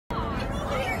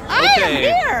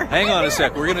Okay, I'm here. hang on a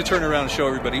sec. We're going to turn around and show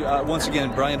everybody. Once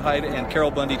again, Bryan Hyde and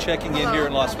Carol Bundy checking in here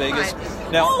in Las Vegas.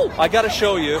 Now, I got to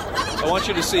show you. I want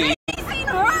you to see.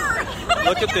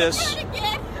 Look at this.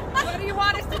 What do you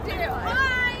want us to do?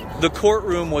 Hi. The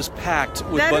courtroom was packed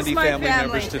with Bundy family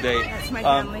members today. That's my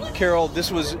family. Carol,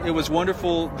 it was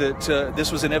wonderful that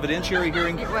this was an evidentiary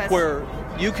hearing where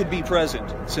you could be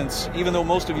present, since even though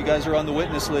most of you guys are on the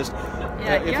witness list,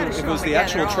 if it was the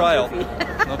actual trial.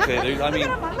 Okay, I mean,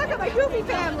 look at my goofy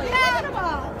family. Look at them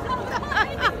all.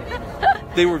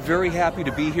 They were very happy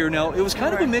to be here. Now, it was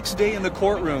kind of a mixed day in the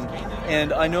courtroom,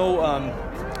 and I know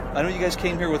you guys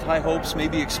came here with high hopes,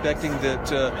 maybe expecting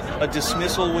that a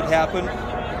dismissal would happen.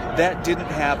 That didn't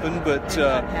happen, but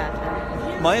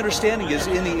my understanding is,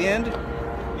 in the end,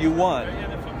 you won.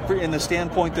 In the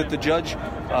standpoint that the judge,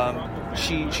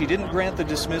 she didn't grant the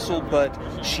dismissal, but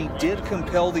she did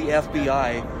compel the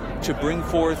FBI to bring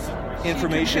forth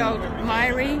information. She compelled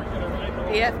Myrie,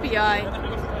 the FBI,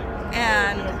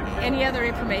 and any other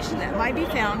information that might be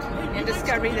found in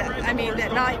discovery that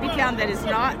might be found that is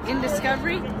not in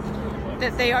discovery,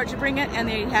 that they are to bring it, and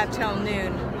they have till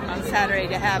noon on Saturday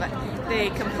to have it. They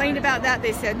complained about that.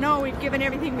 They said, no, we've given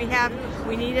everything we have.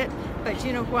 We need it. But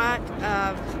you know what?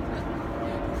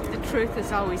 The truth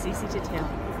is always easy to tell.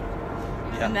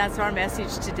 Yeah. And that's our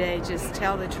message today. Just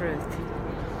tell the truth.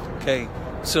 Okay.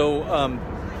 So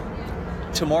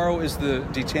tomorrow is the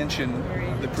detention,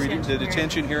 the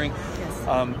detention hearing.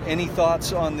 Yes. Any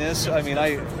thoughts on this? I mean,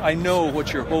 I know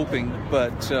what you're hoping,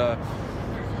 but will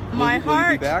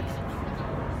you be back?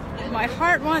 My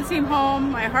heart wants him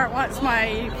home. My heart wants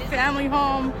my family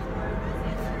home.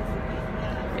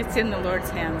 It's in the Lord's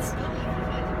hands,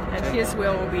 and His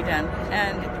will be done,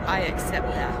 and I accept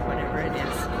that, whatever it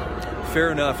is.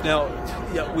 Fair enough. Now,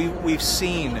 yeah, we've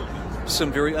seen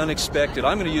some very unexpected,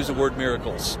 I'm going to use the word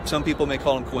miracles. Some people may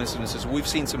call them coincidences. We've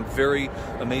seen some very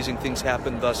amazing things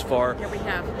happen thus far. Yeah, we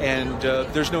have. And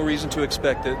there's no reason to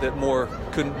expect that more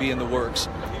couldn't be in the works.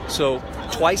 So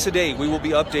twice a day we will be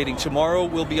updating. Tomorrow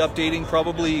we'll be updating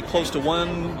probably close to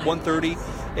 1:30,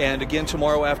 and again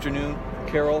tomorrow afternoon.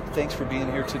 Carol, thanks for being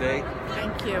here today.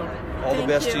 Thank you. All the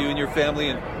best to you and your family.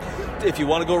 And if you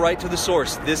want to go right to the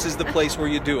source, this is the place where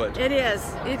you do it. It is.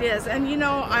 It is. And you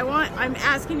know, I'm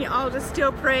asking you all to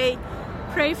still pray.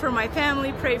 Pray for my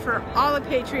family, pray for all the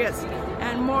patriots,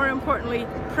 and more importantly,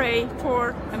 pray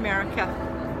for America.